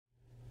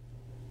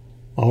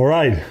All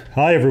right.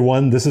 Hi,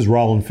 everyone. This is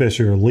Roland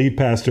Fisher, lead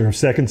pastor of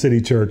Second City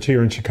Church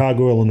here in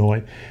Chicago,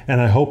 Illinois, and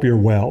I hope you're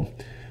well.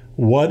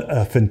 What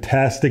a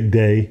fantastic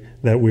day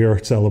that we are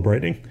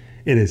celebrating.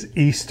 It is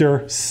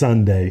Easter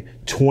Sunday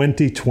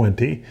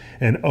 2020,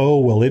 and oh,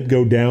 will it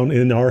go down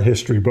in our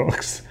history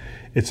books.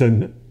 It's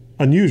an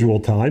unusual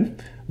time,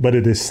 but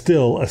it is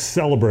still a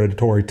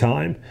celebratory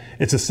time.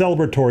 It's a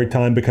celebratory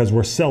time because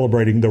we're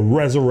celebrating the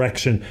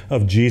resurrection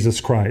of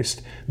Jesus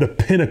Christ, the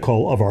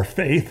pinnacle of our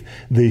faith,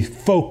 the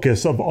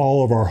focus of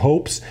all of our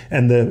hopes,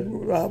 and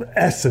the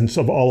essence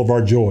of all of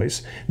our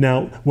joys.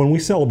 Now, when we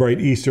celebrate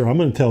Easter, I'm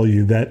going to tell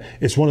you that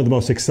it's one of the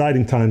most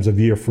exciting times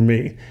of year for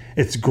me.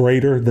 It's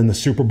greater than the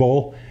Super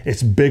Bowl.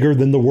 It's bigger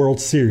than the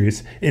World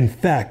Series. In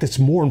fact, it's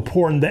more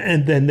important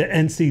than the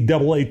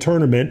NCAA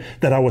tournament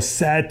that I was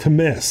sad to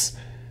miss.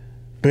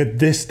 But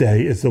this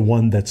day is the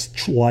one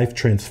that's life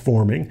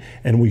transforming,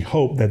 and we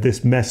hope that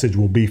this message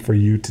will be for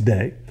you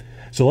today.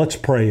 So let's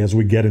pray as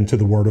we get into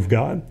the Word of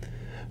God.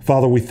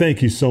 Father, we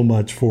thank you so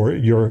much for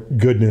your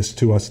goodness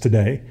to us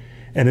today.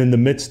 And in the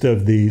midst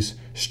of these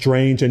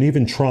strange and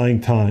even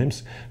trying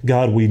times,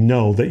 God, we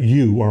know that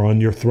you are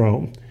on your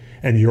throne.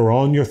 And you're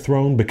on your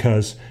throne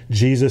because,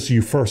 Jesus,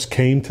 you first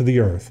came to the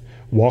earth,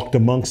 walked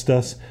amongst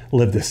us,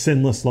 lived a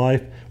sinless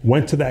life,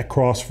 went to that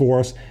cross for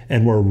us,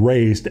 and were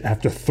raised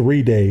after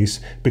 3 days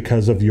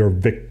because of your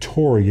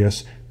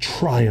victorious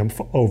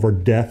triumph over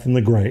death and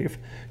the grave.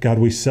 God,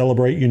 we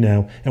celebrate you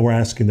now, and we're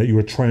asking that you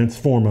would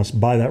transform us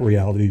by that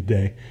reality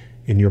today.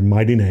 In your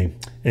mighty name,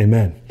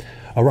 amen.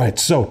 All right,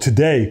 so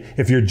today,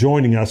 if you're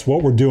joining us,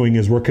 what we're doing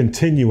is we're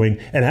continuing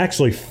and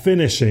actually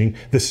finishing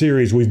the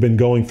series we've been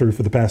going through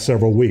for the past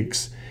several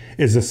weeks.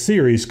 It's a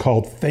series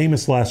called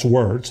Famous Last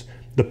Words,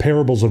 the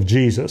Parables of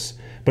Jesus.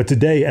 But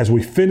today, as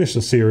we finish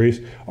the series,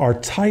 our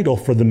title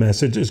for the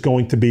message is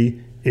going to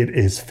be, It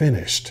is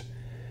Finished.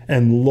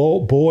 And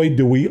boy,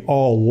 do we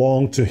all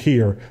long to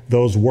hear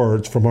those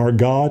words from our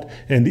God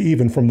and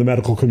even from the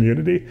medical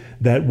community,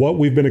 that what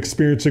we've been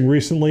experiencing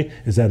recently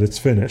is that it's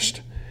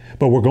finished.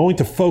 But we're going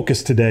to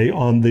focus today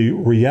on the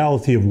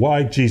reality of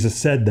why Jesus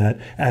said that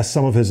as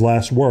some of his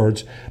last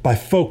words by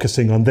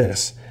focusing on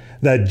this,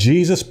 that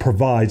Jesus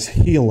provides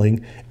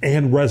healing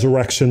and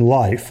resurrection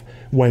life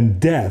when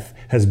death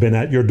has been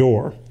at your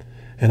door.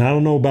 And I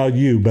don't know about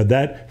you, but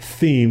that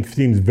theme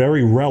seems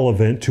very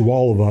relevant to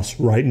all of us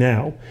right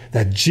now,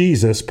 that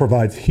Jesus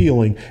provides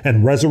healing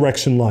and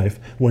resurrection life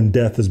when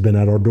death has been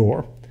at our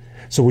door.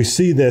 So we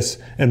see this,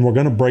 and we're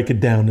going to break it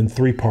down in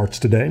 3 parts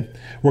today.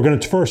 We're going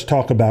to first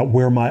talk about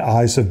where my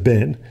eyes have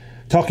been,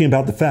 talking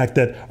about the fact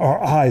that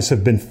our eyes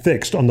have been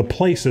fixed on the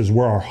places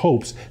where our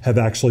hopes have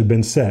actually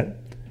been set.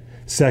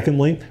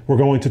 Secondly, we're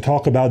going to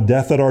talk about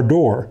death at our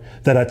door,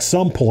 that at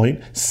some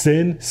point,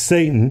 sin,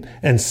 Satan,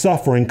 and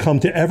suffering come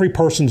to every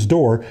person's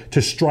door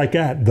to strike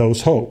at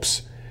those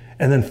hopes.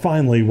 And then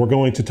finally, we're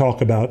going to talk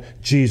about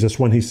Jesus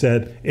when he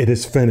said, it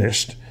is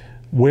finished,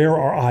 where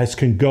our eyes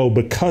can go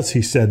because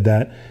he said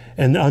that,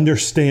 and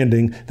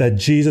understanding that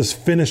Jesus'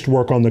 finished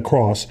work on the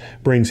cross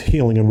brings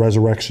healing and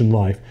resurrection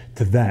life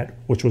to that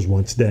which was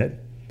once dead.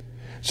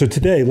 So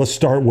today, let's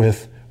start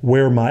with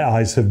where my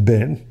eyes have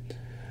been.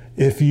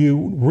 If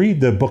you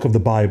read the book of the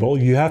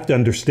Bible, you have to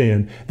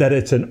understand that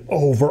it's an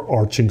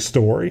overarching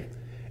story.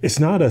 It's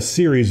not a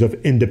series of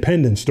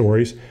independent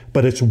stories,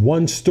 but it's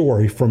one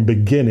story from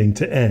beginning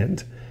to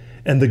end.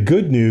 And the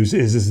good news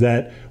is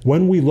that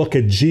when we look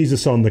at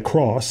Jesus on the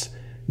cross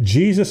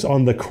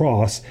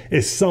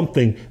is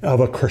something of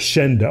a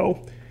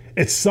crescendo.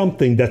 It's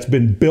something that's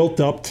been built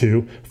up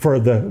to for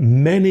the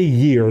many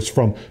years,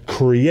 from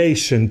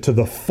creation to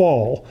the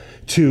fall,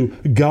 to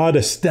God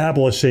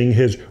establishing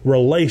his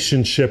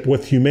relationship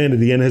with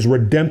humanity and his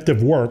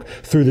redemptive work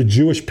through the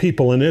Jewish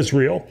people in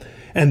Israel.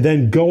 And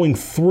then going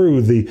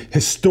through the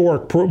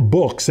historic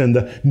books and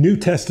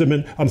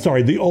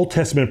the Old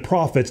Testament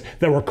prophets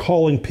that were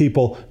calling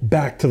people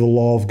back to the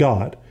law of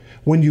God.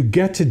 When you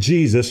get to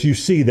Jesus, you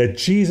see that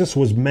Jesus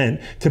was meant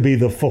to be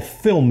the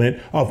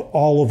fulfillment of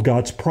all of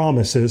God's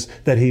promises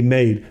that he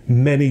made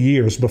many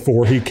years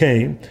before he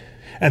came.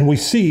 And we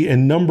see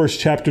in Numbers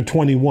chapter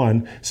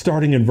 21,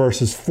 starting in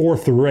verses 4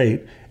 through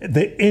 8,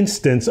 the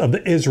instance of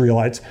the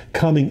Israelites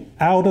coming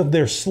out of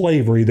their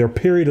slavery, their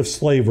period of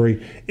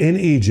slavery in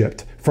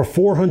Egypt for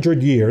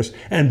 400 years,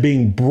 and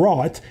being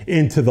brought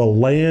into the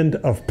land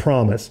of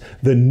promise,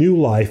 the new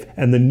life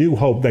and the new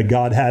hope that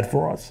God had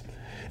for us.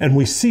 And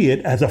we see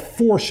it as a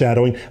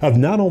foreshadowing of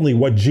not only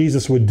what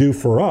Jesus would do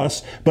for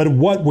us, but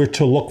what we're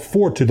to look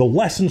forward to, the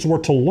lessons we're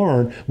to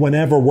learn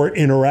whenever we're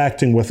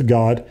interacting with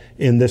God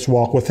in this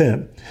walk with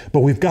him. But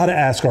we've got to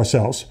ask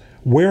ourselves,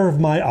 where have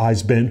my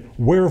eyes been?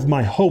 Where have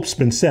my hopes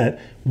been set?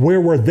 Where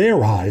were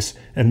their eyes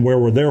and where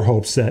were their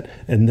hopes set?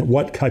 And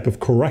what type of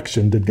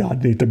correction did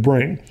God need to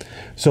bring?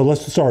 So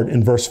let's start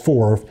in verse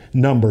 4 of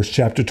Numbers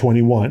chapter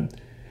 21.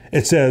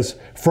 It says,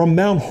 from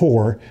Mount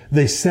Hor,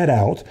 they set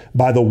out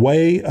by the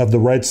way of the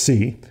Red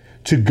Sea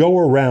to go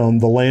around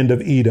the land of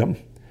Edom,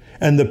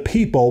 and the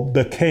people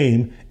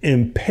became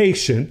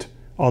impatient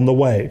on the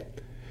way.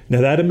 Now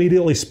that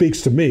immediately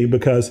speaks to me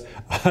because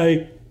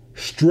I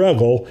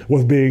struggle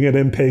with being an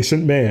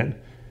impatient man.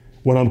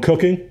 When I'm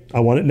cooking, I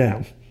want it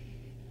now.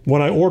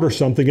 When I order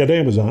something at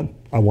Amazon,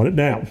 I want it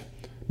now.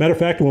 Matter of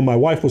fact, when my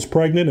wife was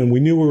pregnant and we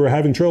knew we were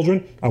having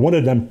children, I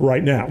wanted them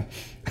right now.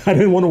 I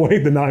didn't want to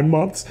wait the 9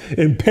 months.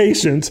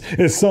 Impatience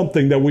is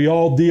something that we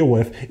all deal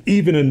with,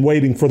 even in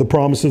waiting for the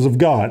promises of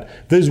God.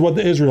 This is what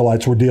the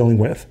Israelites were dealing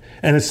with.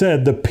 And it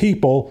said the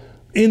people,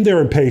 in their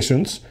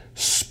impatience,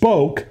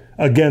 spoke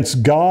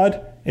against God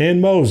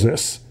and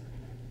Moses,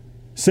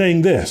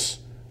 saying this,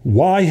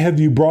 "Why have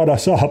you brought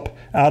us up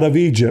out of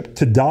Egypt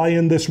to die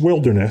in this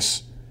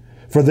wilderness?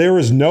 For there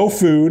is no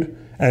food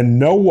and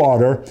no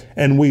water,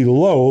 and we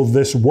loathe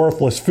this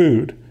worthless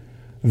food."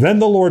 Then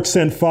the Lord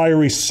sent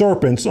fiery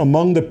serpents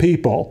among the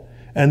people,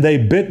 and they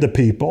bit the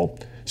people,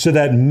 so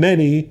that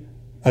many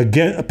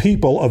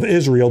people of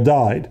Israel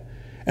died.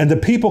 And the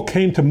people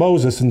came to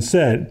Moses and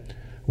said,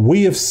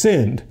 "We have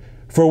sinned,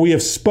 for we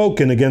have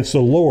spoken against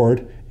the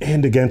Lord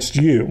and against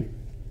you.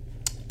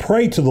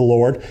 Pray to the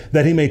Lord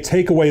that he may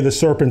take away the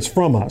serpents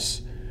from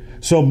us."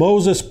 So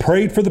Moses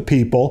prayed for the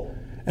people,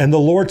 and the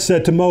Lord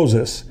said to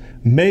Moses,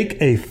 "Make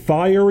a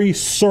fiery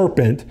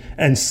serpent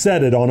and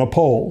set it on a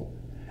pole.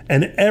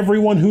 And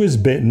everyone who is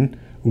bitten,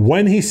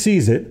 when he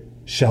sees it,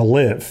 shall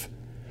live."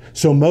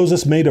 So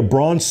Moses made a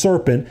bronze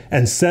serpent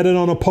and set it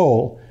on a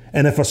pole.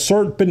 And if a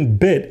serpent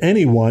bit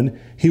anyone,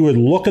 he would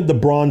look at the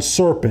bronze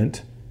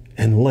serpent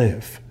and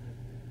live.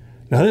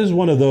 Now, this is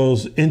one of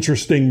those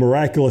interesting,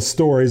 miraculous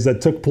stories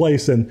that took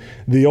place in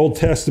the Old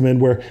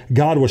Testament where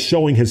God was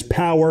showing his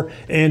power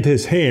and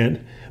his hand.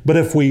 But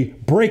if we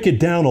break it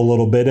down a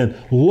little bit and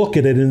look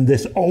at it in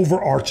this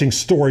overarching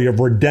story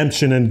of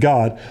redemption in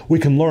God, we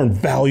can learn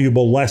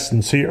valuable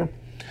lessons here.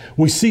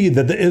 We see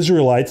that the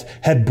Israelites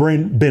had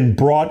been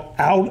brought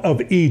out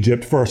of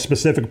Egypt for a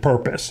specific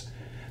purpose.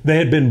 They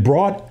had been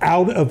brought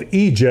out of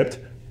Egypt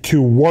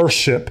to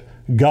worship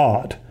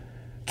God,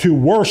 to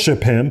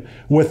worship him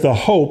with the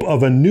hope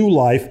of a new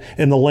life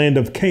in the land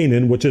of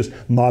Canaan, which is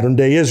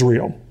modern-day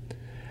Israel.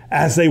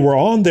 As they were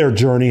on their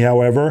journey,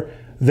 however,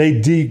 they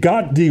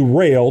got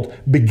derailed,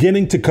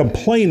 beginning to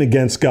complain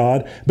against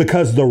God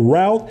because the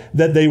route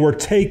that they were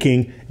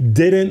taking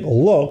didn't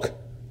look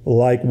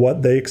like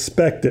what they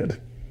expected.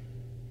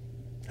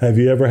 Have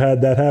you ever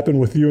had that happen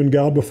with you and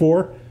God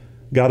before?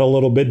 Got a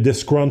little bit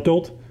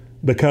disgruntled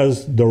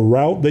because the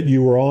route that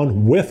you were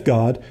on with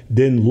God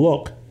didn't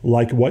look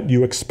like what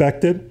you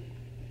expected?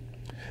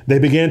 They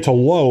began to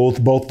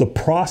loathe both the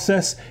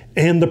process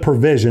and the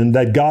provision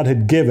that God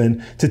had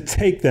given to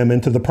take them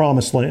into the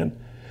promised land.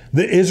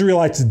 The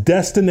Israelites'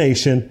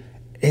 destination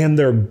and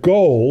their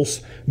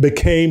goals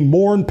became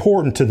more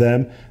important to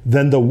them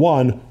than the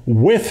one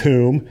with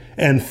whom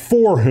and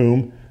for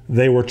whom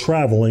they were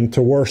traveling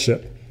to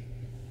worship,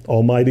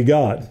 Almighty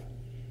God.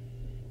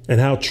 And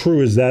how true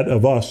is that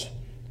of us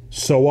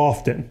so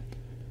often?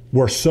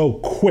 We're so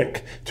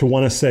quick to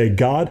want to say,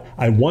 "God,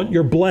 I want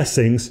your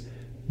blessings,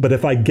 but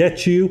if I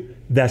get you,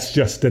 that's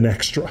just an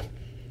extra."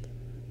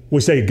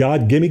 We say,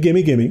 "God, gimme,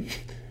 gimme, gimme."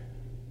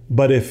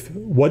 But if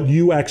what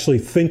you actually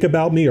think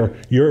about me or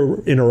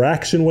your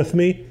interaction with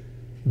me,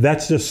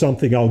 that's just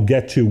something I'll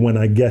get to when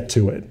I get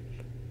to it.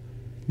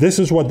 This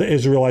is what the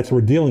Israelites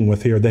were dealing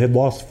with here. They had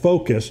lost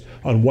focus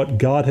on what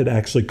God had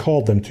actually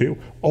called them to,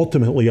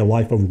 ultimately a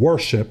life of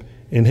worship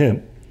in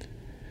him.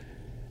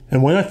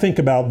 And when I think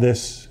about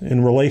this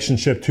in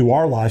relationship to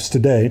our lives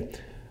today,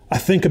 I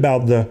think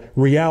about the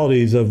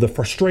realities of the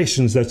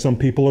frustrations that some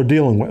people are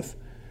dealing with.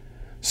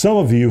 Some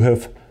of you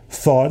have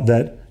thought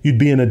that you'd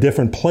be in a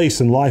different place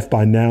in life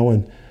by now,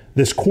 and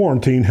this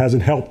quarantine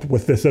hasn't helped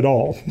with this at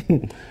all.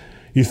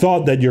 You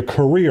thought that your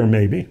career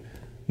maybe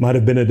might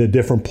have been at a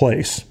different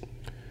place.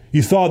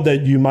 You thought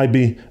that you might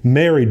be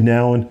married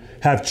now and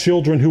have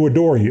children who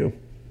adore you.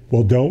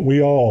 Well, don't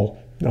we all?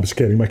 I'm just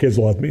kidding. My kids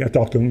love me. I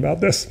talk to them about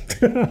this.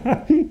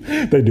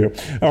 They do.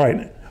 All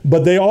right.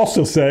 But they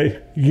also say,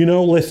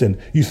 listen,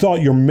 you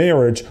thought your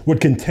marriage would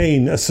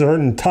contain a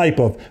certain type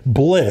of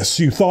bliss.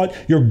 You thought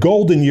your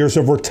golden years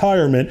of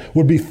retirement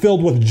would be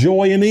filled with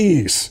joy and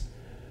ease.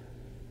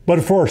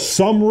 But for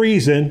some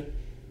reason,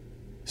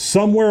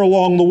 somewhere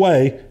along the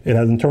way, it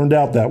hasn't turned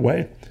out that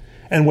way.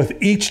 And with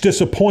each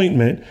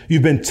disappointment,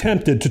 you've been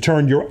tempted to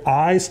turn your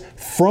eyes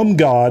from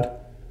God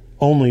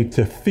only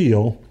to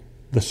feel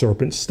the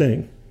serpent's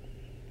sting.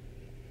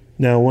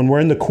 Now, when we're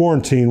in the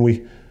quarantine,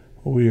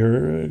 we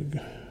are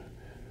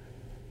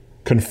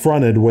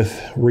confronted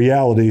with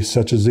realities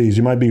such as these.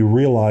 You might be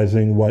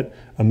realizing what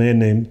a man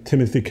named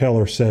Timothy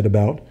Keller said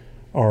about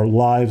our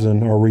lives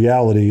and our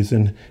realities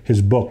in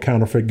his book,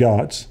 Counterfeit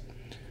Gods.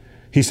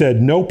 He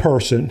said, "No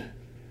person,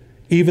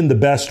 even the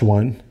best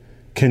one,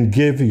 can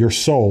give your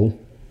soul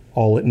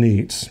all it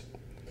needs."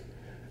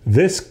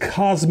 This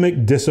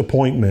cosmic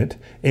disappointment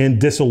and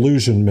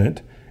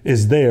disillusionment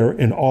is there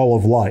in all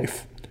of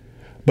life,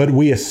 but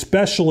we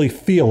especially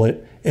feel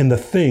it in the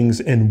things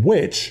in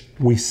which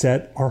we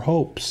set our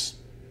hopes.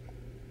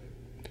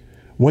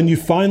 When you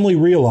finally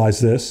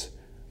realize this,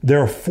 there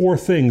are 4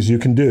 things you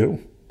can do.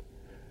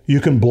 You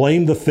can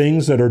blame the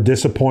things that are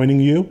disappointing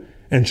you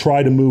and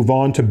try to move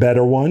on to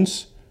better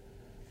ones,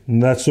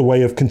 And that's the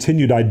way of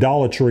continued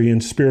idolatry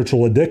and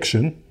spiritual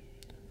addiction.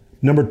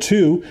 Number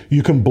two,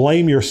 you can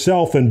blame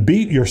yourself and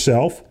beat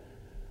yourself.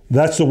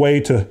 That's the way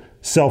to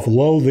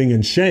self-loathing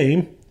and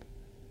shame.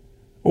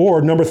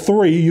 Or number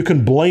three, you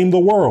can blame the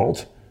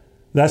world.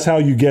 That's how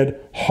you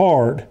get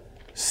hard,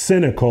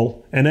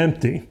 cynical, and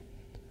empty.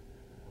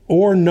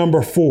 Or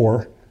number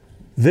four,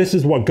 this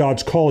is what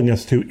God's calling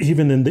us to,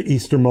 even in the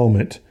Easter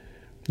moment.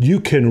 You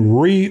can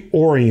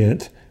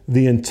reorient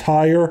the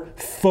entire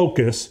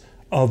focus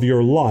of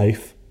your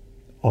life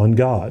on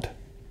God.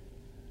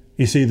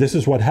 You see, this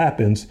is what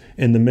happens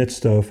in the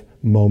midst of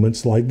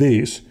moments like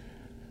these.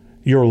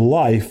 Your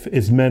life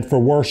is meant for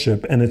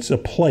worship, and it's a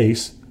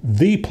place,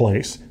 the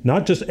place,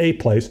 not just a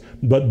place,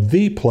 but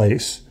the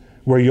place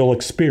where you'll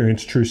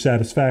experience true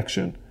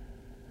satisfaction.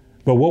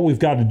 But what we've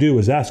got to do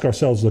is ask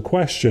ourselves the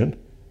question,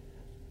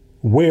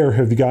 where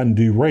have you gotten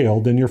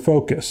derailed in your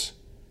focus?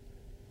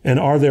 And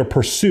are there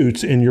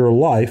pursuits in your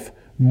life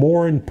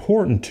more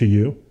important to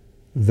you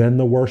than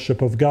the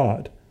worship of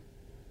God?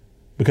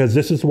 Because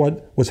this is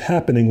what was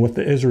happening with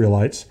the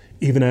Israelites,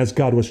 even as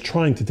God was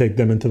trying to take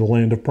them into the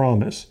land of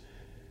promise.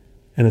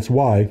 And it's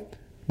why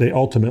they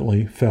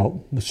ultimately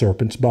felt the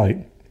serpent's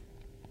bite.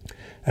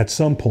 At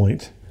some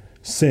point,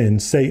 sin,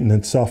 Satan,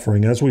 and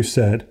suffering, as we've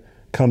said,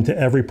 come to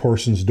every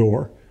person's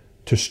door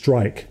to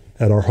strike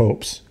at our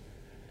hopes.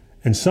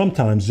 And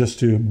sometimes, just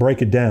to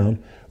break it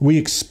down, we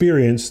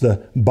experience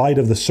the bite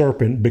of the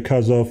serpent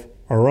because of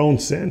our own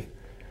sin,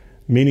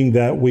 meaning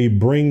that we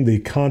bring the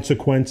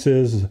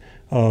consequences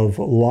of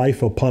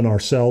life upon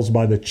ourselves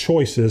by the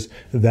choices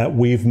that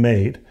we've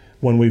made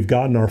when we've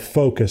gotten our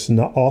focus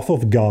off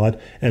of God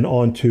and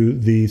onto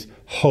these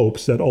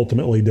hopes that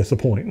ultimately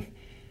disappoint.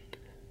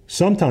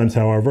 Sometimes,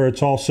 however,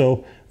 it's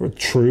also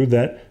true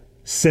that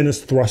sin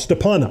is thrust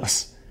upon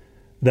us,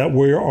 that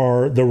we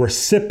are the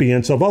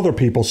recipients of other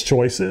people's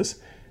choices.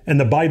 And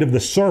the bite of the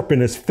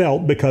serpent is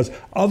felt because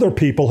other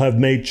people have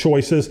made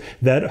choices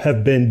that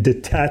have been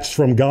detached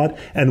from God,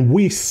 and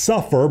we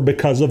suffer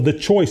because of the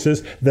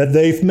choices that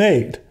they've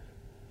made.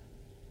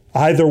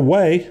 Either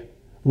way,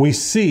 we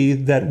see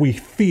that we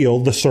feel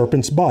the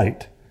serpent's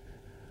bite.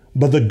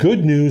 But the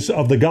good news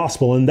of the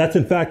gospel, and that's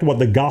in fact what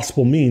the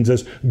gospel means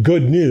as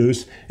good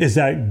news, is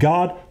that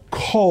God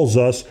calls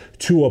us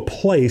to a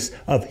place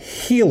of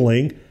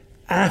healing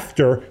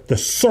after the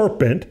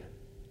serpent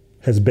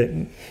has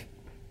bitten.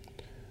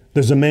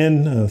 There's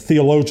a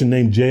theologian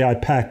named J.I.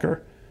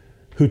 Packer,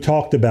 who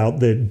talked about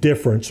the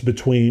difference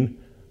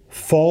between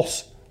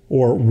false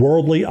or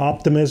worldly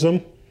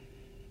optimism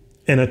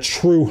and a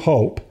true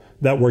hope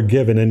that we're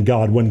given in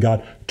God when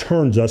God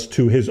turns us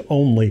to his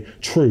only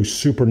true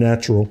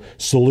supernatural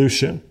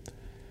solution.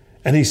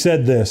 And he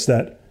said this,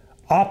 that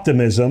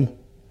optimism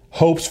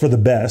hopes for the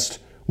best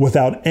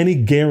without any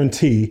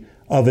guarantee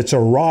of its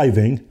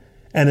arriving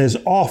and is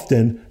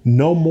often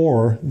no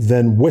more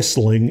than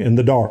whistling in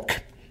the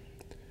dark.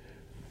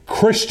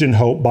 Christian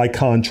hope, by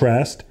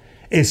contrast,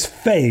 is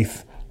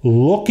faith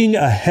looking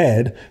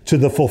ahead to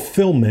the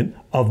fulfillment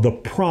of the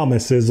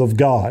promises of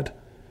God.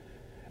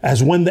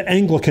 As when the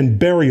Anglican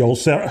burial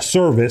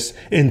service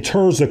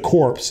inters a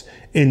corpse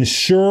in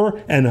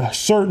sure and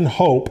certain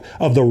hope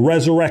of the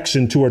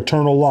resurrection to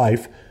eternal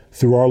life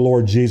through our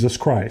Lord Jesus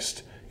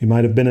Christ. You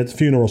might have been at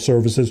funeral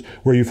services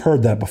where you've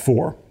heard that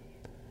before.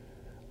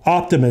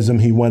 Optimism,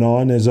 he went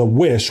on, is a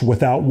wish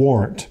without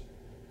warrant.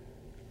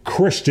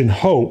 Christian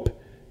hope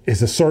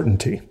is a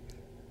certainty,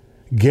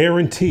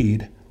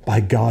 guaranteed by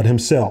God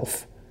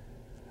himself.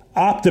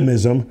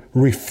 Optimism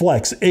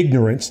reflects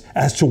ignorance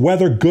as to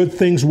whether good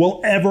things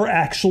will ever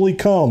actually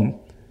come.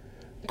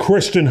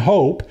 Christian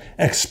hope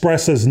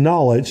expresses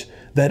knowledge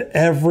that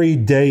every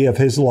day of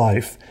his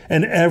life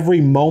and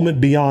every moment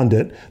beyond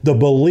it, the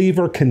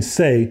believer can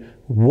say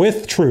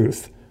with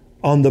truth,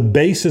 on the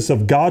basis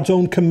of God's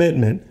own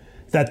commitment,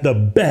 that the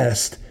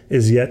best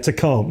is yet to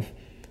come.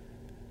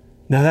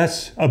 Now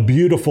that's a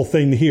beautiful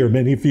thing to hear.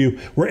 Many of you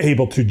were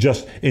able to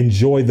just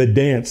enjoy the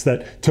dance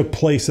that took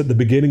place at the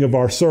beginning of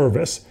our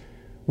service,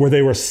 where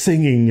they were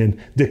singing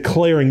and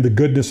declaring the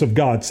goodness of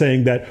God,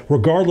 saying that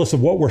regardless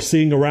of what we're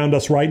seeing around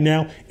us right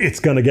now,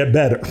 it's going to get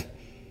better.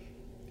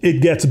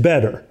 It gets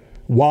better.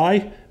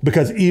 Why?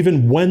 Because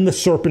even when the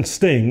serpent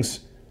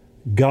stings,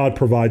 God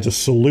provides a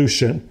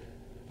solution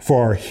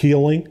for our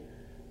healing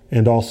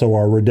and also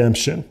our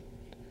redemption.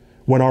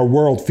 When our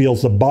world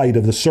feels the bite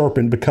of the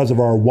serpent because of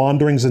our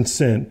wanderings and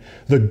sin,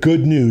 the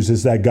good news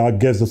is that God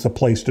gives us a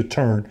place to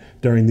turn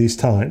during these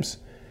times.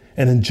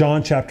 And in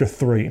John chapter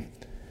 3,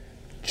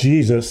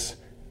 Jesus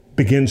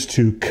begins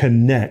to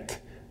connect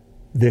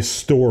this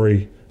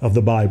story of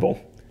the Bible.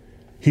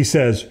 He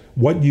says,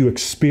 what you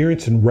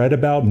experienced and read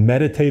about,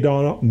 meditated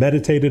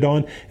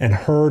on, and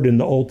heard in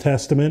the Old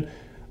Testament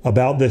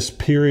about this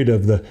period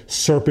of the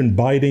serpent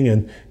biting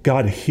and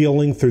God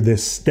healing through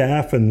this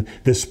staff and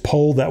this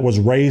pole that was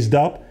raised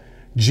up,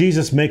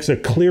 Jesus makes a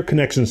clear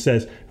connection and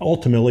says,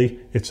 ultimately,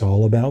 it's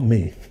all about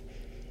me.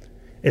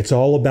 It's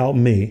all about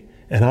me.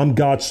 And I'm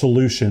God's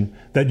solution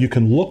that you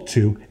can look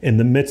to in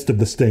the midst of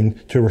the sting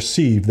to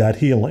receive that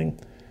healing.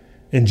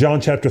 In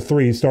John chapter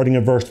 3, starting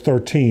at verse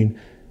 13,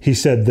 he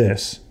said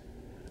this,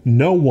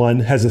 "No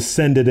one has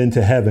ascended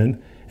into heaven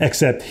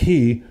except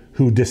he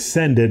who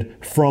descended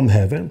from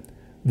heaven,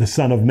 the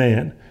Son of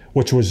Man,"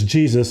 which was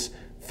Jesus'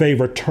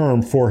 favorite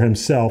term for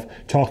himself,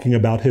 talking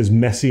about his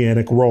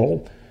messianic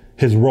role,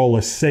 his role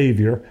as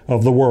Savior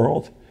of the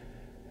world.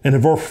 And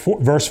in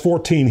verse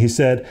 14, he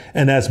said,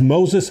 "And as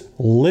Moses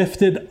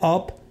lifted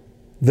up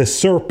the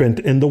serpent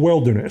in the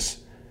wilderness."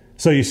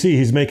 So you see,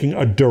 he's making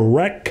a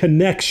direct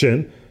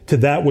connection to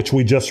that which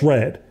we just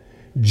read.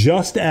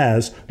 Just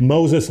as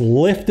Moses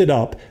lifted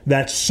up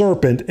that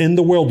serpent in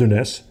the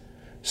wilderness,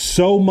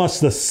 so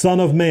must the Son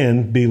of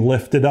Man be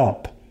lifted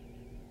up.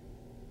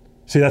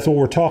 See, that's what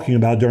we're talking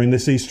about during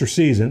this Easter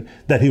season,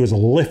 that he was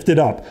lifted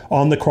up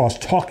on the cross,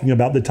 talking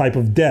about the type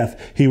of death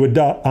he would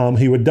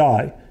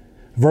die.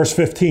 Verse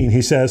 15,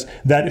 he says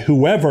that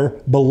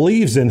whoever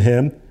believes in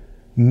him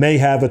may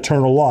have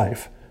eternal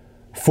life.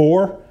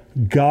 For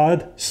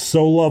God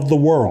so loved the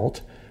world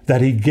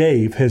that he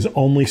gave his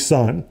only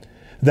Son,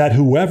 that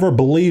whoever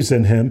believes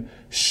in him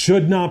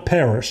should not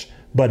perish,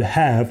 but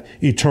have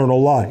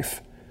eternal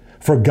life.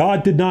 For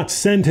God did not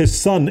send his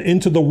Son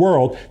into the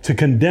world to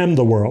condemn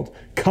the world,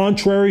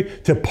 contrary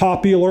to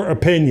popular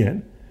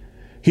opinion.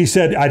 He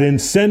said, "I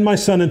didn't send my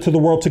Son into the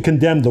world to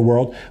condemn the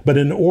world, but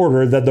in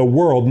order that the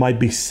world might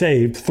be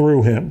saved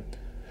through him.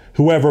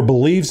 Whoever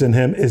believes in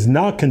him is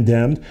not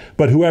condemned,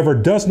 but whoever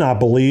does not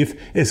believe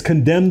is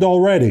condemned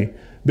already,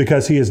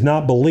 because he has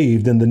not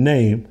believed in the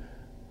name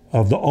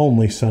of the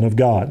only Son of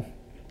God."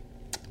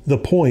 The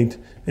point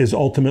is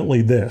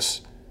ultimately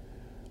this: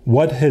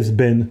 what has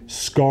been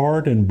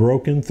scarred and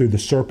broken through the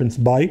serpent's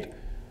bite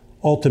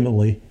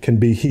ultimately can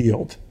be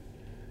healed.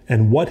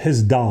 And what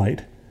has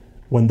died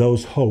when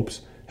those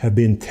hopes have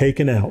been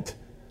taken out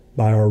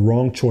by our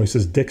wrong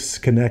choices,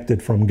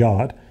 disconnected from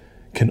God,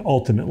 can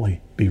ultimately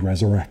be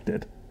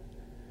resurrected.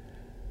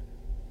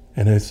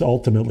 And it's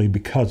ultimately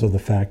because of the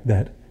fact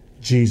that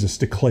Jesus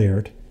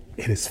declared,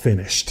 "It is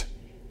finished."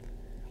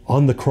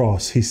 On the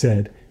cross, he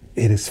said,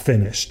 "It is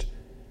finished.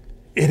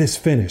 It is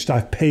finished.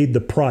 I've paid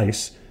the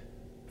price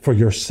for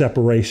your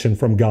separation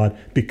from God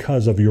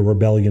because of your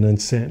rebellion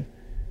and sin.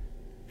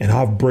 And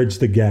I've bridged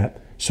the gap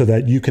so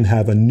that you can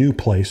have a new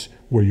place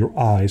where your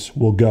eyes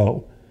will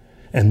go."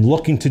 And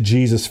looking to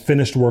Jesus'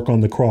 finished work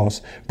on the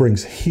cross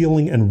brings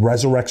healing and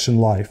resurrection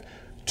life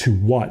to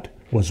what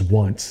was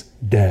once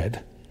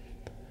dead.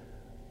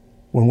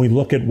 When we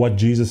look at what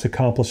Jesus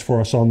accomplished for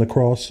us on the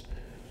cross,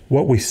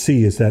 what we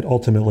see is that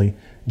ultimately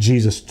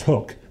Jesus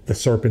took the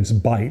serpent's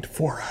bite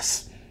for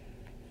us.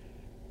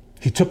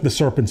 He took the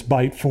serpent's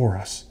bite for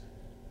us.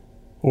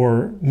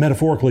 Or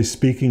metaphorically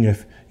speaking,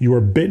 if you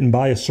were bitten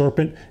by a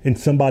serpent and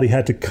somebody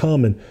had to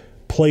come and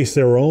place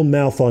their own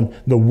mouth on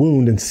the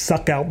wound and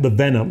suck out the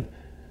venom,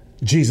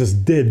 Jesus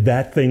did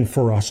that thing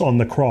for us on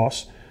the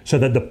cross so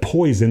that the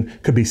poison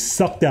could be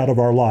sucked out of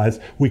our lives.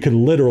 We could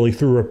literally,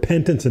 through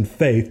repentance and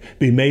faith,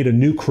 be made a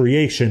new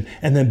creation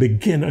and then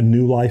begin a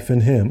new life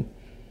in him.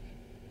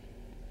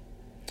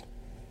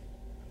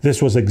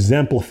 This was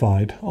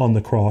exemplified on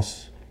the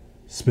cross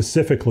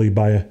specifically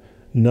by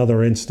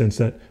another instance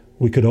that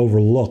we could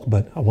overlook,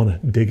 but I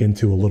want to dig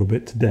into a little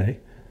bit today.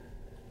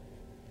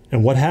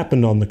 And what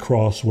happened on the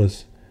cross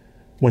was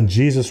when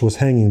Jesus was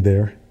hanging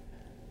there,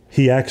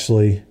 he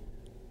actually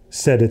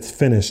said it's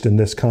finished in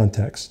this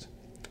context.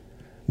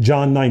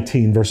 John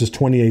 19, verses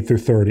 28 through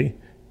 30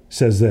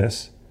 says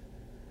this: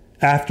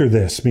 "After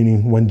this,"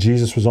 meaning when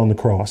Jesus was on the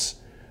cross,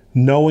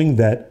 "knowing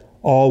that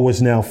all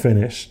was now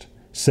finished,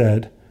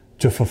 said,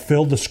 to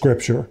fulfill the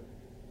scripture,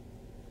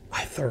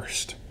 I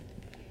thirst."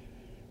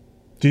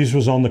 Jesus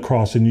was on the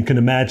cross, and you can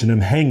imagine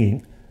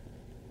him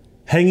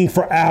hanging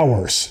for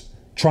hours,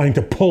 trying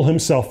to pull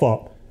himself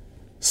up,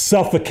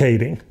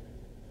 suffocating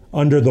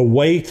under the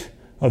weight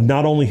of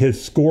not only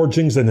his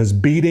scourgings and his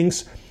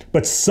beatings,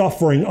 but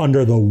suffering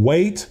under the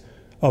weight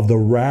of the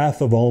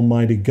wrath of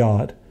Almighty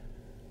God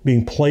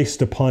being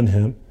placed upon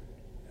him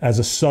as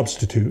a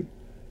substitute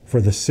for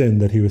the sin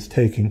that he was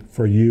taking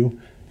for you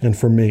and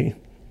for me.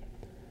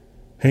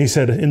 And he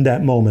said, "In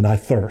that moment, I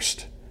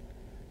thirst."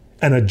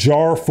 And a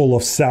jar full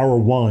of sour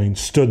wine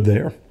stood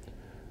there.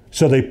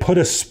 So they put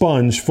a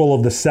sponge full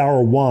of the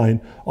sour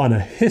wine on a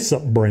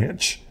hyssop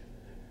branch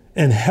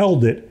and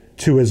held it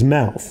to his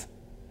mouth.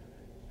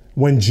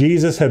 When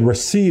Jesus had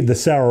received the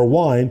sour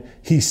wine,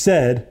 he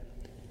said,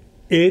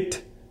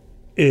 "It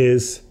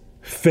is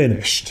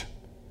finished."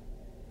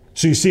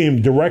 So you see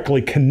him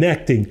directly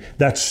connecting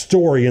that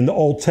story in the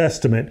Old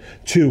Testament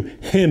to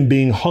him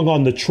being hung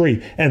on the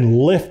tree and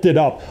lifted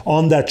up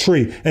on that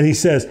tree. And he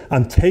says,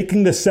 "I'm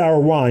taking the sour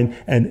wine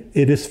and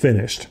it is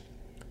finished."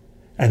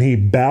 And he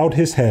bowed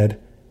his head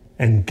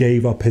and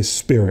gave up his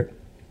spirit.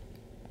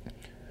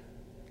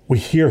 We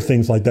hear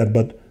things like that,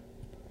 but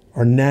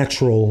our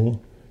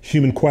natural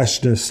human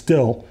question is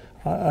still,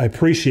 I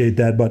appreciate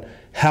that, but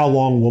how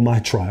long will my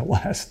trial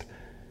last?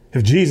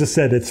 If Jesus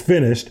said it's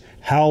finished,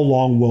 how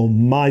long will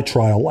my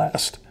trial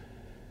last?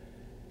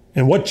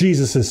 And what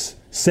Jesus is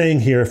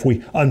saying here, if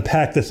we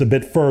unpack this a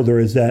bit further,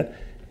 is that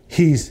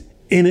he's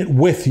in it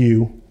with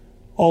you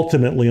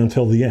ultimately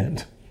until the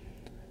end.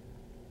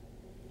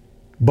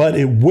 But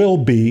it will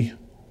be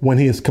when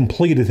he has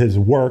completed his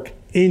work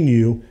in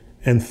you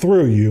and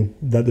through you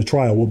that the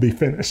trial will be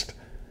finished.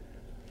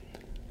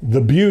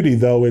 The beauty,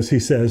 though, is he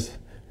says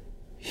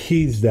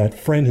he's that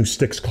friend who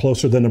sticks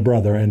closer than a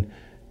brother, and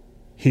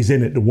he's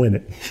in it to win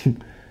it.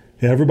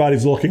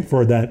 Everybody's looking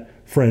for that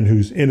friend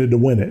who's in it to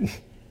win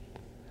it.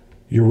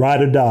 You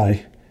ride or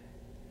die,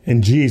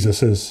 and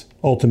Jesus is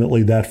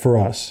ultimately that for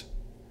us.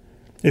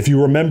 If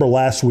you remember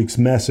last week's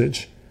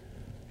message,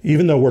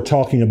 even though we're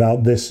talking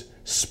about this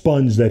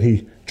sponge that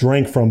he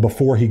drank from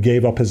before he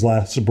gave up his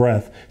last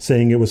breath,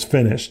 saying it was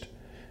finished.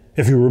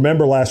 If you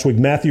remember last week,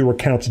 Matthew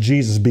recounts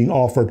Jesus being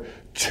offered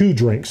 2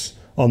 drinks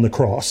on the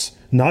cross,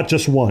 not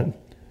just one.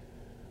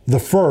 The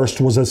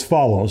first was as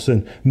follows.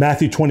 In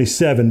Matthew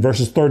 27,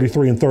 verses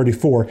 33 and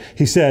 34,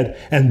 he said,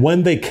 "And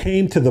when they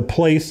came to the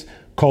place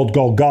called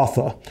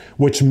Golgotha,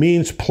 which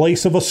means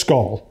place of a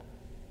skull,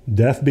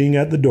 death being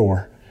at the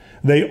door,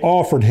 they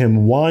offered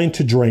him wine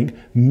to drink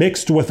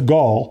mixed with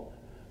gall,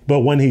 but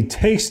when he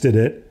tasted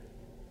it,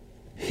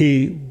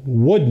 he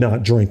would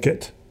not drink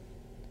it."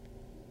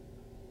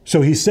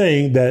 So he's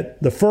saying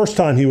that the first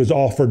time he was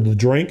offered the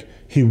drink,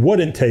 he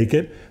wouldn't take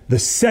it. The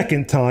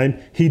second time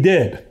he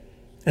did,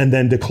 and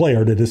then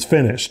declared it is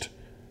finished.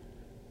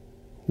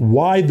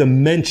 Why the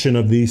mention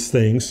of these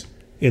things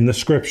in the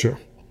scripture?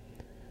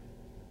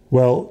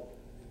 Well,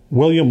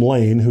 William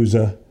Lane, who's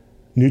a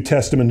New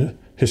Testament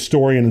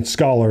historian and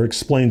scholar,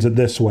 explains it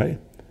this way,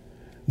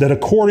 that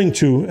according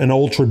to an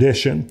old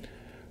tradition,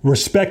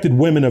 respected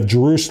women of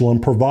Jerusalem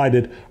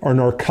provided a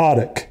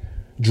narcotic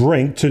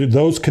drink to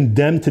those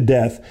condemned to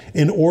death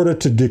in order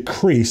to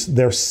decrease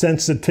their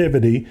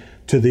sensitivity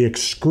to the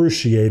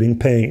excruciating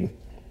pain.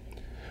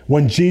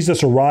 When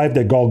Jesus arrived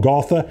at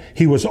Golgotha,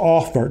 he was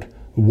offered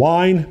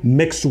wine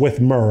mixed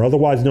with myrrh,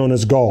 otherwise known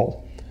as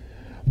gall.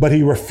 But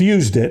he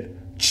refused it,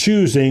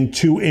 choosing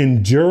to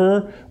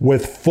endure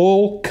with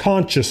full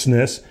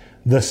consciousness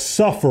the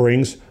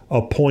sufferings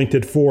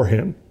appointed for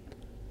him.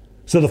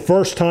 So the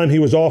first time he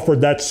was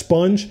offered that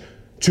sponge,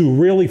 to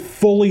really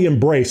fully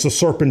embrace the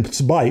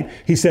serpent's bite,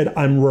 he said,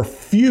 "I'm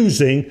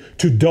refusing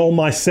to dull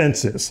my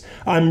senses.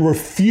 I'm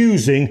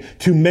refusing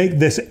to make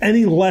this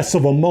any less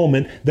of a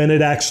moment than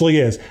it actually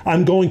is.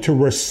 I'm going to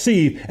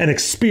receive and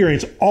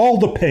experience all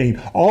the pain,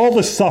 all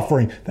the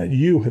suffering that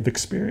you have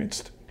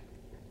experienced."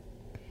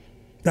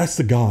 That's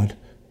the God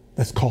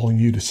that's calling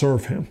you to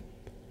serve him.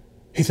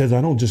 He says,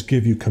 "I don't just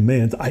give you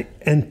commands, I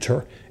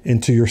enter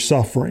into your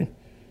suffering."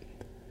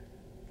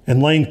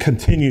 And Lane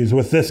continues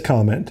with this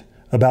comment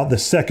about the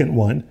second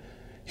one.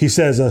 He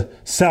says a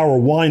sour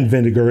wine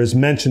vinegar is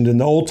mentioned in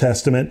the Old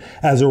Testament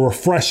as a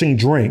refreshing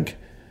drink.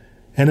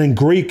 And in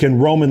Greek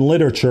and Roman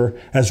literature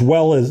as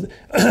well,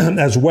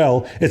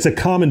 it's a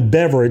common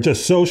beverage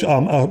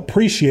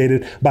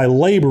appreciated by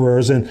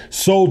laborers and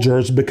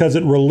soldiers because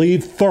it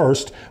relieved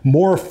thirst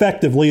more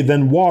effectively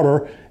than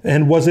water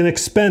and was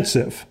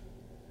inexpensive.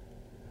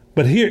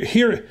 But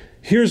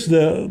here's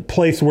the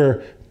place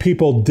where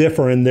people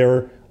differ in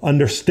their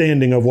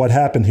understanding of what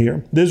happened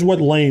here. This is what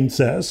Lane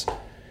says.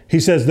 He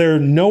says there are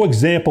no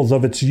examples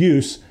of its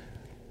use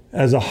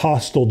as a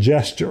hostile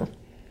gesture.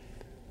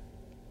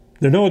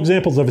 There are no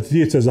examples of its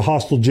use as a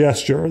hostile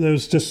gesture.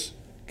 There's just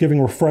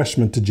giving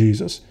refreshment to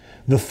Jesus.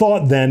 The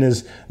thought then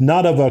is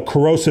not of a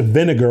corrosive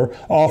vinegar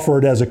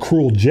offered as a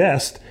cruel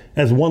jest,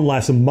 as one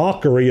last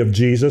mockery of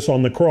Jesus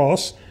on the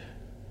cross,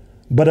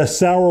 but a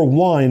sour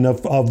wine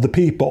of the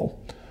people.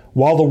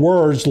 While the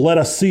words, "Let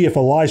us see if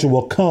Elijah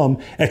will come,"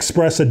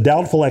 express a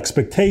doubtful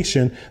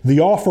expectation,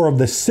 the offer of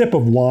the sip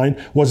of wine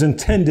was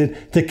intended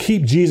to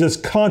keep Jesus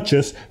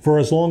conscious for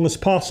as long as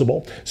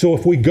possible. So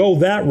if we go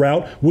that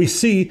route, we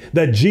see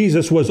that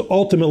Jesus was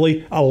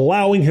ultimately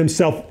allowing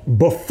himself,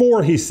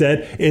 before he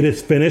said, "It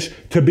is finished,"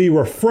 to be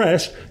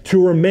refreshed,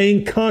 to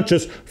remain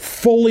conscious,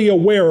 fully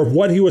aware of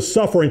what he was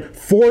suffering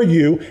for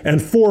you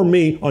and for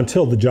me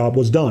until the job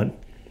was done.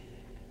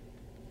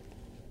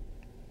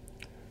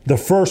 The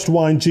first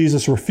wine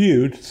Jesus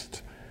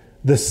refused,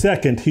 the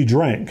second he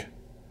drank.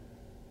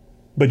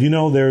 But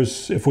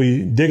if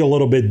we dig a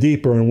little bit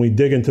deeper and we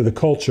dig into the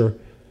culture,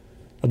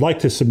 I'd like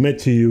to submit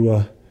to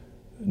you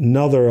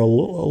another, a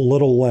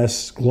little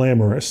less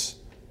glamorous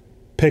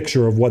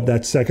picture of what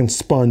that second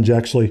sponge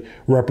actually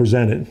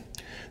represented.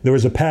 There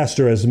was a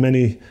pastor, as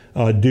many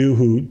do,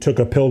 who took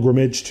a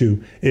pilgrimage to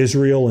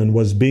Israel and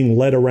was being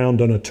led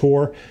around on a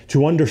tour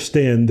to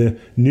understand the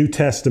New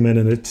Testament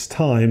and its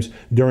times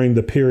during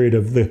the period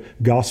of the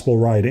gospel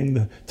writing,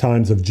 the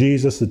times of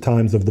Jesus, the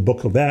times of the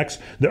book of Acts,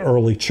 the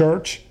early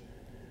church.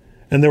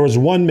 And there was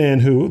one man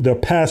the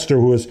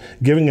pastor, who was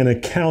giving an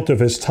account of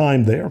his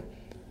time there.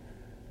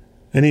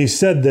 And he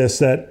said this,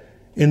 that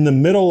in the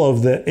middle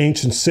of the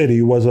ancient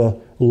city was a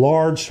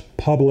large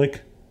public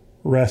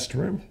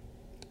restroom.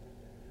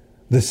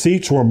 The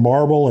seats were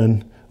marble,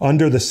 and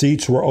under the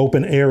seats were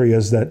open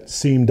areas that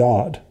seemed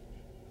odd.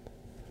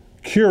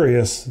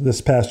 Curious, this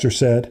pastor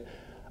said,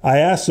 I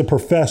asked the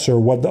professor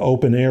what the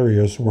open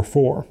areas were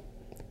for.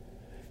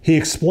 He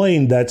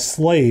explained that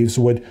slaves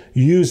would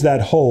use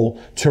that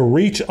hole to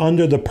reach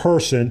under the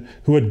person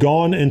who had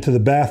gone into the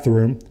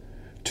bathroom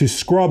to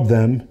scrub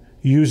them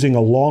using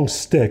a long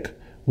stick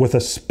with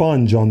a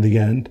sponge on the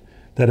end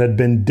that had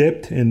been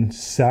dipped in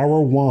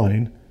sour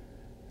wine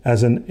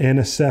as an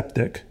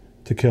antiseptic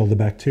to kill the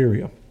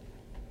bacteria.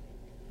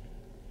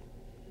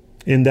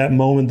 In that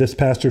moment, this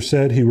pastor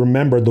said, he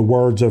remembered the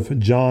words of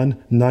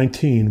John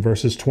 19,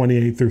 verses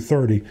 28 through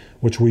 30,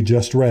 which we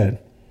just read.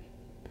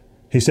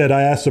 He said,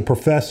 I asked the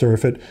professor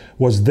if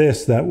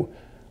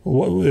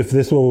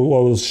this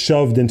was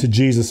shoved into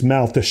Jesus'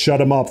 mouth to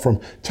shut him up from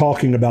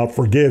talking about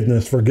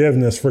forgiveness.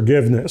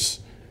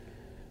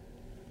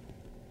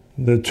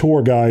 The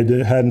tour guide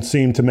hadn't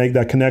seemed to make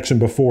that connection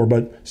before,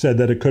 but said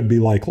that it could be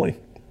likely.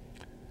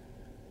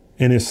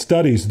 In his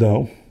studies,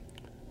 though,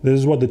 this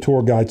is what the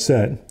tour guide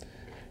said.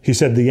 He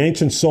said the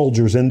ancient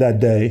soldiers in that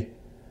day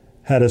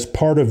had as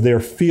part of their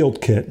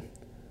field kit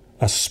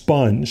a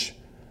sponge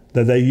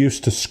that they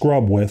used to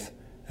scrub with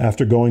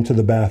after going to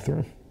the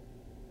bathroom.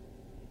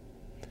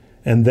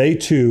 And they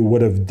too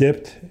would have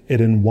dipped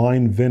it in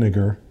wine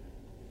vinegar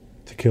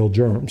to kill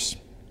germs.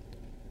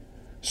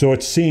 So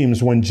it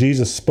seems when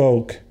Jesus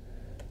spoke,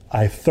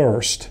 I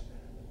thirst,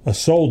 a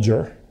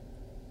soldier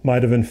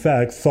might have in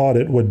fact thought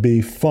it would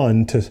be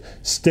fun to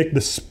stick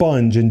the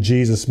sponge in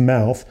Jesus'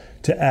 mouth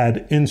to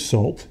add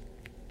insult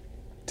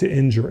to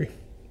injury.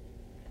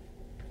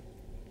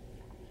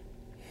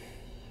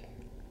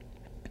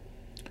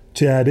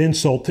 To add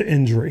insult to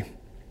injury.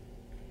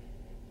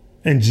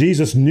 And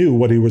Jesus knew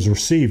what he was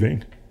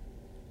receiving.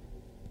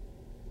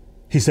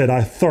 He said,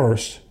 I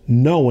thirst,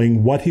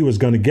 knowing what he was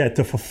going to get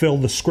to fulfill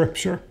the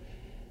scripture.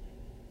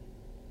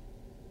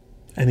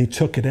 And he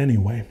took it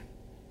anyway.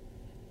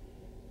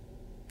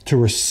 To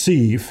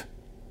receive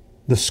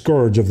the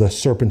scourge of the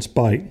serpent's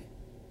bite.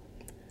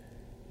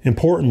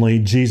 Importantly,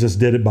 Jesus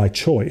did it by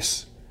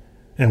choice.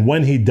 And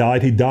when he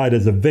died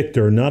as a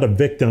victor, not a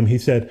victim. He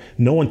said,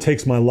 no one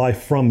takes my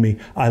life from me.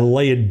 I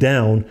lay it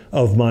down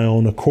of my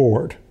own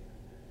accord.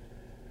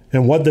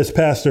 And what this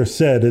pastor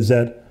said is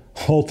that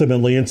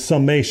ultimately, in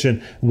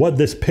summation, what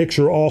this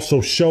picture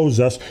also shows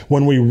us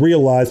when we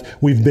realize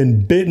we've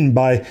been bitten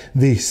by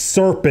the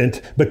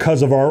serpent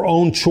because of our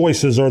own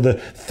choices or the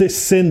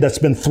sin that's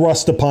been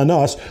thrust upon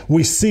us,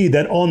 we see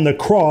that on the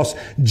cross,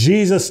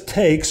 Jesus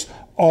takes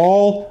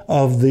all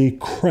of the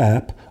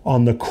crap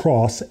on the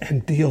cross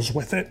and deals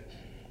with it.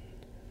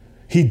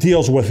 He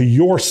deals with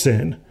your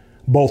sin,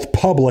 both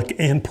public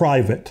and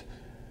private.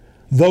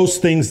 Those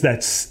things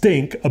that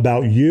stink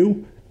about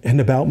you and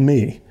about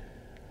me,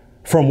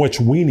 from which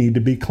we need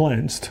to be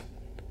cleansed.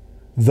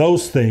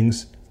 Those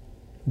things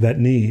that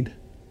need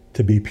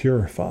to be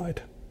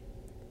purified.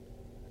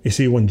 You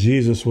see, when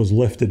Jesus was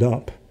lifted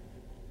up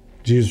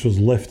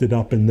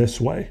in this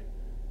way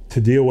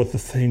to deal with the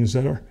things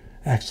that are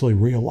actually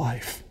real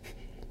life.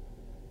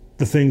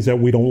 The things that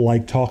we don't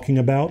like talking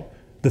about,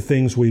 the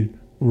things we'd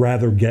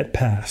rather get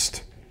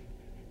past.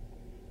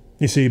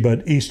 You see,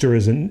 but Easter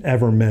isn't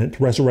ever meant,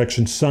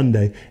 Resurrection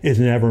Sunday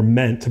isn't ever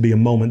meant to be a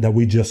moment that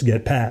we just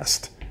get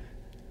past.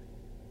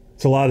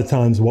 It's a lot of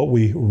times what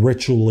we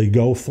ritually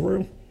go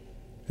through.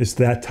 It's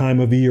that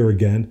time of year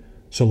again,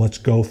 so let's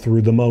go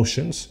through the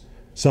motions.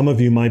 Some of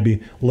you might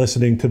be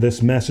listening to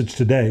this message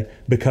today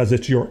because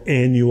it's your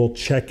annual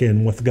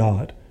check-in with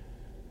God.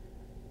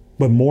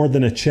 But more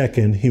than a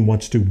check-in, he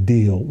wants to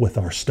deal with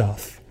our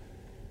stuff.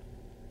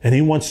 And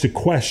he wants to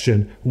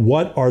question,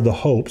 what are the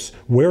hopes?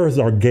 Where has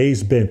our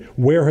gaze been?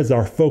 Where has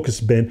our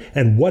focus been?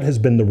 And what has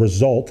been the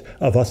result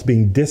of us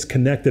being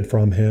disconnected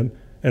from him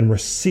and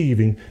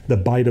receiving the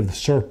bite of the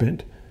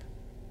serpent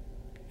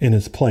in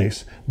its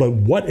place? But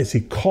what is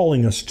he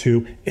calling us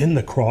to in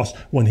the cross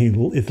when he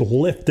is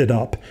lifted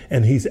up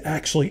and he's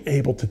actually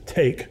able to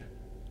take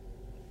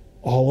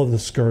all of the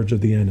scourge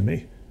of the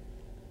enemy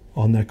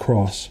on that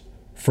cross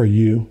for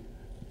you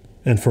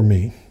and for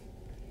me?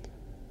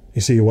 You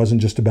see, it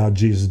wasn't just about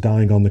Jesus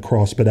dying on the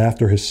cross, but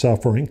after his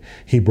suffering,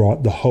 he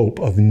brought the hope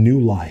of new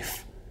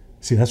life.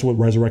 See, that's what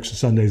Resurrection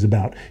Sunday is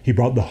about. He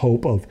brought the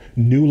hope of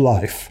new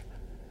life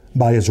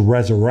by his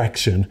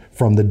resurrection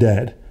from the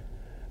dead.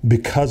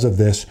 Because of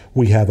this,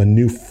 we have a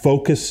new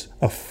focus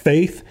of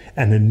faith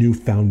and a new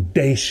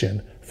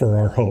foundation for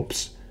our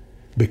hopes.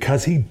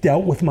 Because he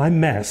dealt with my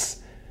mess,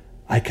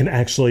 I can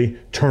actually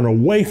turn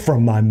away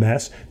from my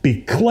mess,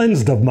 be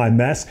cleansed of my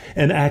mess,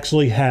 and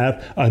actually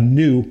have a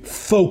new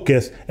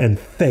focus and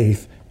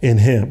faith in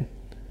him.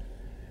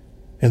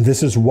 And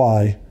this is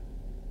why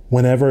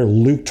whenever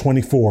Luke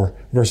 24,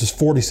 verses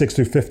 46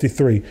 through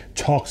 53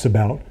 talks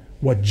about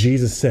what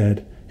Jesus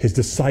said his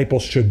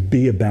disciples should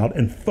be about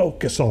and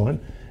focus on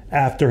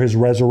after his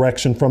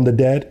resurrection from the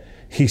dead,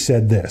 he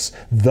said this,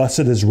 thus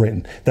it is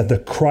written that the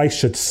Christ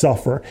should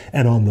suffer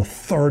and on the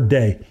third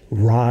day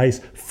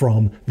rise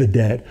from the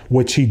dead,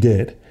 which he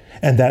did,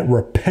 and that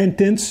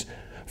repentance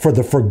for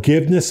the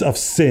forgiveness of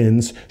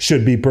sins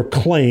should be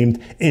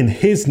proclaimed in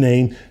his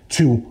name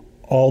to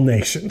all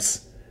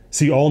nations.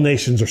 See, all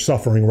nations are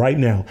suffering right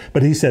now,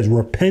 but he says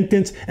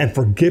repentance and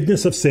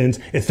forgiveness of sins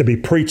is to be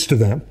preached to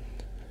them.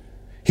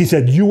 He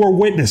said, you are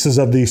witnesses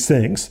of these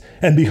things.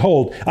 And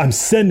behold, I'm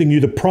sending you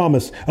the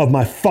promise of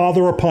my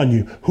Father upon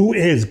you, who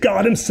is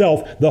God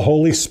himself, the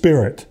Holy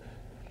Spirit.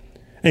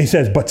 And he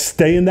says, but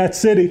stay in that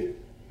city.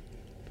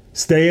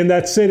 Stay in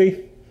that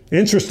city.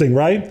 Interesting,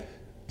 right?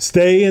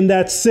 Stay in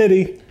that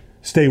city.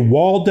 Stay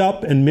walled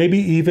up and maybe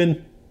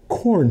even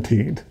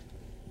quarantined.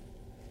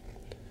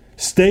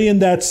 Stay in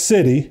that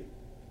city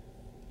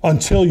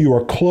until you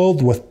are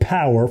clothed with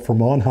power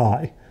from on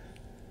high.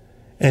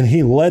 And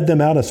he led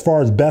them out as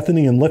far as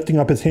Bethany, and lifting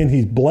up his hand,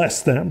 he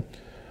blessed them.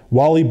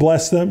 While he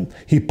blessed them,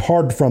 he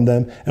parted from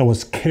them and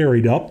was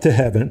carried up to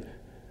heaven.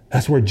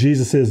 That's where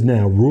Jesus is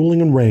now,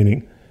 ruling and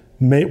reigning,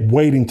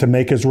 waiting to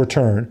make his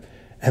return.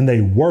 And they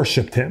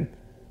worshiped him.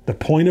 The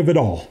point of it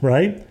all,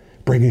 right?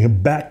 Bringing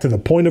him back to the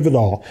point of it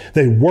all.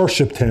 They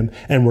worshiped him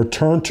and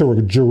returned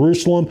to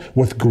Jerusalem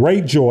with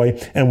great joy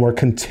and were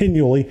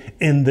continually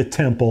in the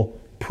temple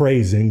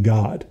praising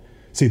God.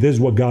 See, this is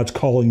what God's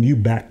calling you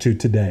back to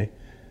today.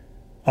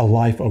 A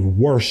life of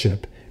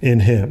worship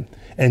in him.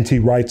 N.T.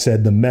 Wright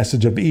said the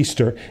message of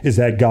Easter is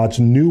that God's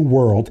new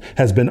world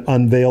has been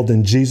unveiled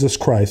in Jesus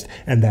Christ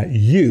and that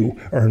you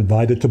are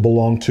invited to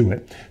belong to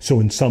it. So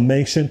in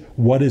summation,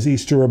 what is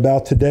Easter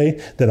about today?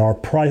 That our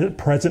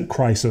present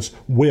crisis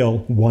will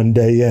one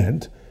day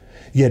end.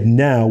 Yet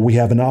now we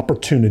have an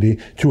opportunity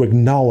to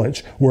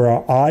acknowledge where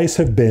our eyes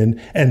have been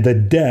and the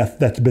death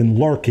that's been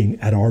lurking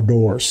at our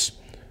doors.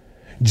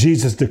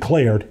 Jesus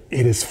declared,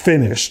 it is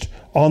finished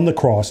on the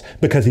cross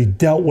because he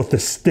dealt with the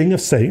sting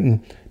of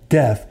Satan,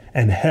 death,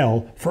 and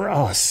hell for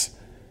us.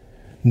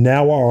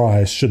 Now our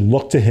eyes should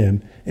look to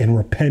him in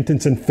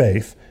repentance and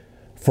faith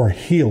for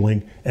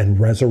healing and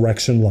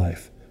resurrection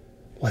life.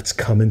 Let's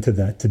come into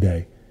that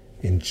today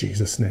in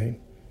Jesus' name.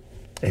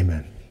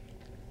 Amen.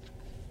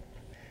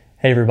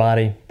 Hey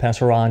everybody,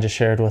 Pastor Ron just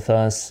shared with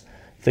us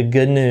the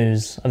good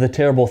news of the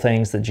terrible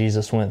things that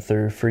Jesus went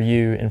through for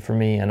you and for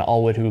me and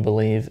all who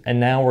believe. And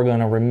now we're going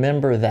to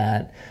remember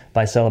that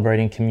by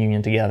celebrating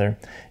communion together.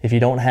 If you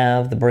don't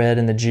have the bread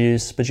and the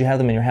juice, but you have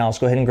them in your house,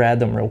 go ahead and grab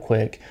them real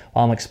quick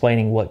while I'm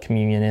explaining what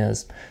communion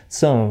is.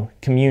 So,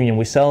 communion,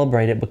 we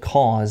celebrate it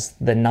because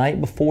the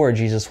night before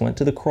Jesus went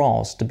to the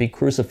cross to be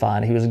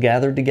crucified, he was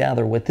gathered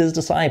together with his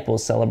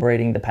disciples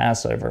celebrating the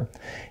Passover.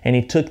 And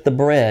he took the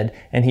bread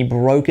and he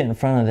broke it in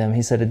front of them.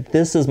 He said,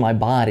 this is my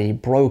body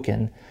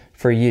broken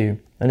for you.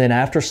 And then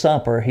after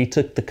supper, he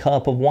took the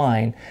cup of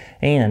wine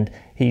and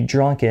he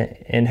drank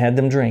it and had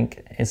them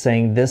drink, and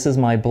saying, this is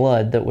my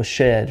blood that was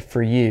shed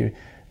for you,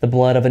 the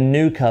blood of a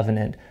new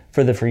covenant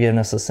for the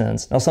forgiveness of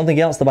sins. Now, something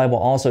else the Bible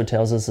also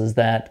tells us is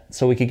that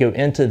so we could go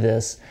into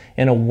this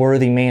in a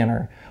worthy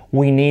manner,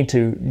 we need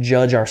to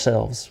judge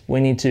ourselves.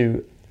 We need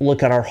to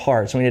look at our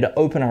hearts. We need to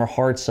open our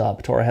hearts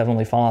up to our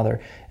Heavenly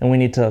Father, and we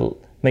need to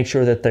make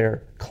sure that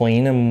they're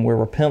clean and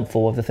we're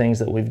repentful of the things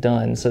that we've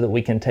done so that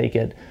we can take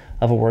it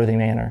of a worthy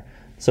manner.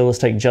 So let's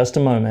take just a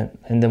moment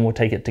and then we'll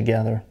take it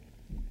together.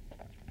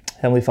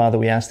 Heavenly Father,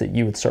 we ask that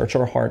you would search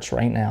our hearts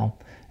right now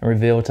and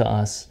reveal to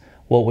us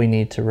what we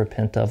need to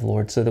repent of,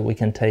 Lord, so that we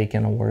can take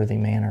in a worthy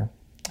manner.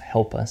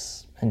 Help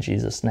us in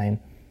Jesus' name.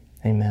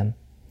 Amen.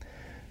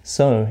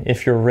 So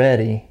if you're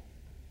ready,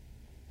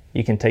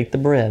 you can take the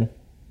bread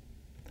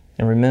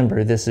and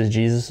remember this is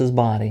Jesus'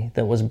 body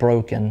that was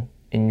broken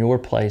in your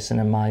place and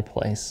in my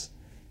place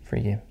for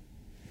you.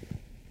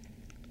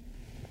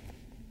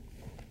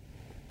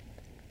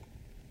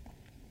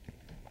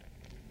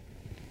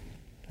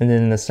 And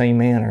then in the same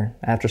manner,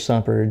 after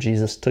supper,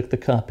 Jesus took the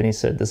cup and he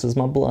said, this is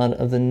my blood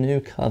of the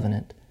new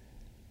covenant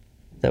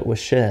that was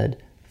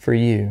shed for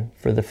you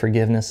for the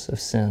forgiveness of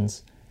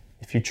sins.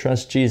 If you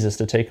trust Jesus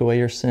to take away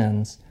your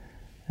sins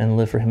and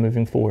live for him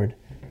moving forward,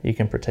 you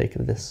can partake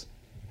of this.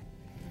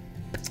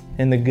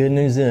 And the good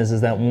news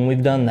is that when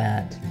we've done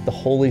that, the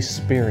Holy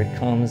Spirit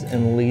comes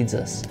and leads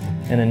us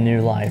in a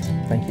new life.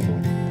 Thank you,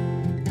 Lord.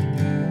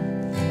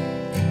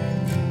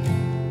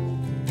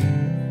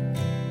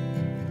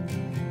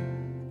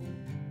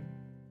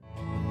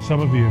 Some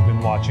of you have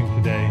been watching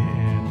today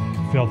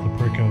and felt the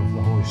prick of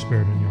the Holy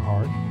Spirit in your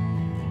heart.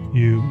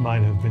 You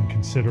might have been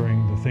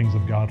considering the things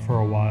of God for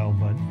a while,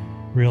 but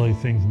really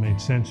things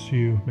made sense to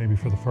you, maybe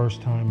for the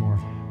first time, or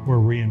were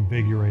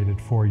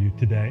reinvigorated for you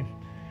today.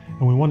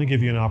 And we want to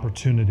give you an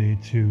opportunity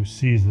to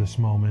seize this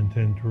moment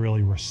and to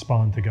really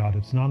respond to God.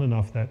 It's not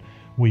enough that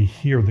we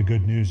hear the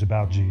good news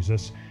about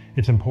Jesus.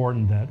 It's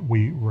important that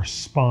we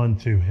respond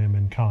to him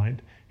in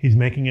kind. He's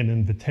making an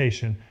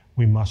invitation.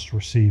 We must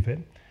receive it.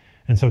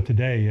 And so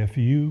today, if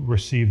you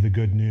receive the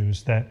good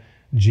news that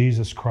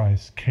Jesus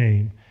Christ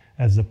came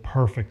as the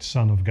perfect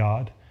Son of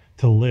God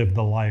to live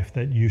the life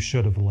that you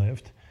should have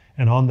lived,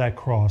 and on that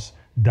cross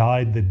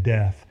died the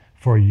death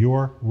for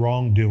your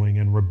wrongdoing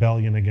and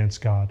rebellion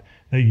against God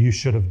that you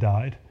should have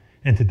died,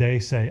 and today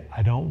say,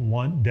 I don't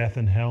want death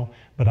and hell,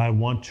 but I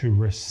want to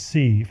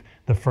receive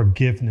the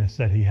forgiveness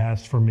that he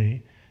has for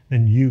me,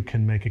 then you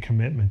can make a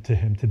commitment to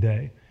him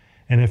today.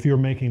 And if you're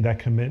making that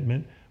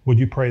commitment, would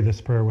you pray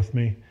this prayer with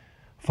me?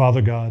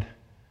 Father God,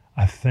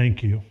 I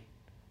thank you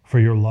for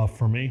your love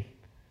for me,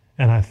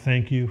 and I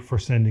thank you for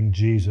sending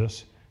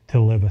Jesus to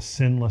live a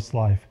sinless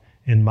life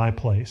in my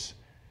place,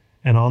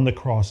 and on the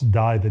cross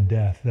die the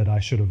death that I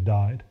should have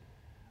died.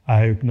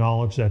 I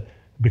acknowledge that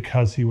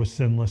because he was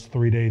sinless,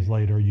 3 days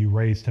later, you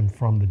raised him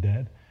from the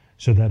dead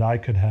so that I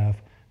could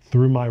have,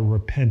 through my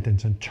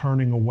repentance and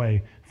turning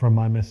away from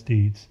my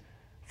misdeeds,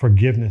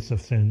 forgiveness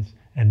of sins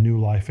and new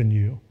life in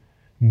you.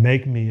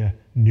 Make me a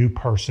new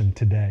person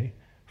today.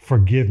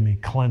 Forgive me,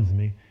 cleanse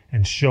me,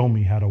 and show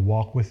me how to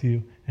walk with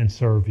you and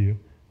serve you,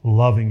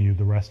 loving you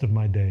the rest of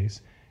my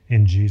days.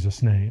 In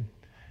Jesus' name.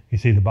 You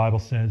see, the Bible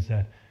says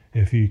that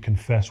if you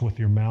confess with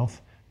your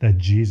mouth that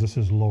Jesus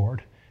is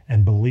Lord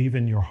and believe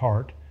in your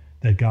heart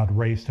that God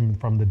raised him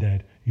from the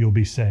dead, you'll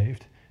be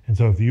saved. And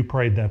so if you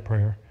prayed that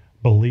prayer,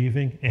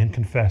 believing and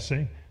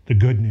confessing, the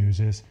good news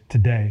is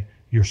today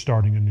you're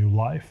starting a new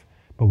life.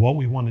 But what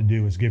we want to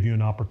do is give you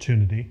an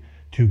opportunity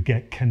to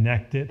get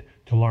connected,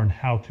 to learn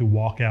how to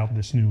walk out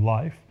this new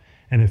life.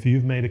 And if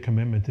you've made a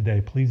commitment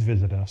today, please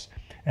visit us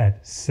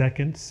at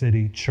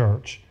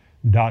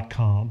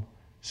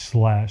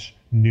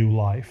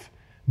secondcitychurch.com/newlife.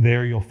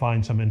 There you'll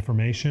find some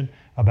information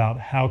about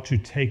how to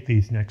take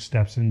these next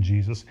steps in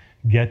Jesus,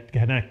 get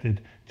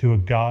connected to a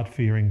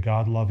God-fearing,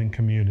 God-loving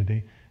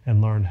community,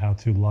 and learn how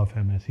to love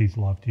him as he's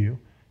loved you.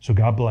 So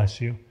God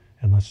bless you,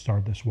 and let's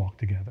start this walk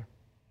together.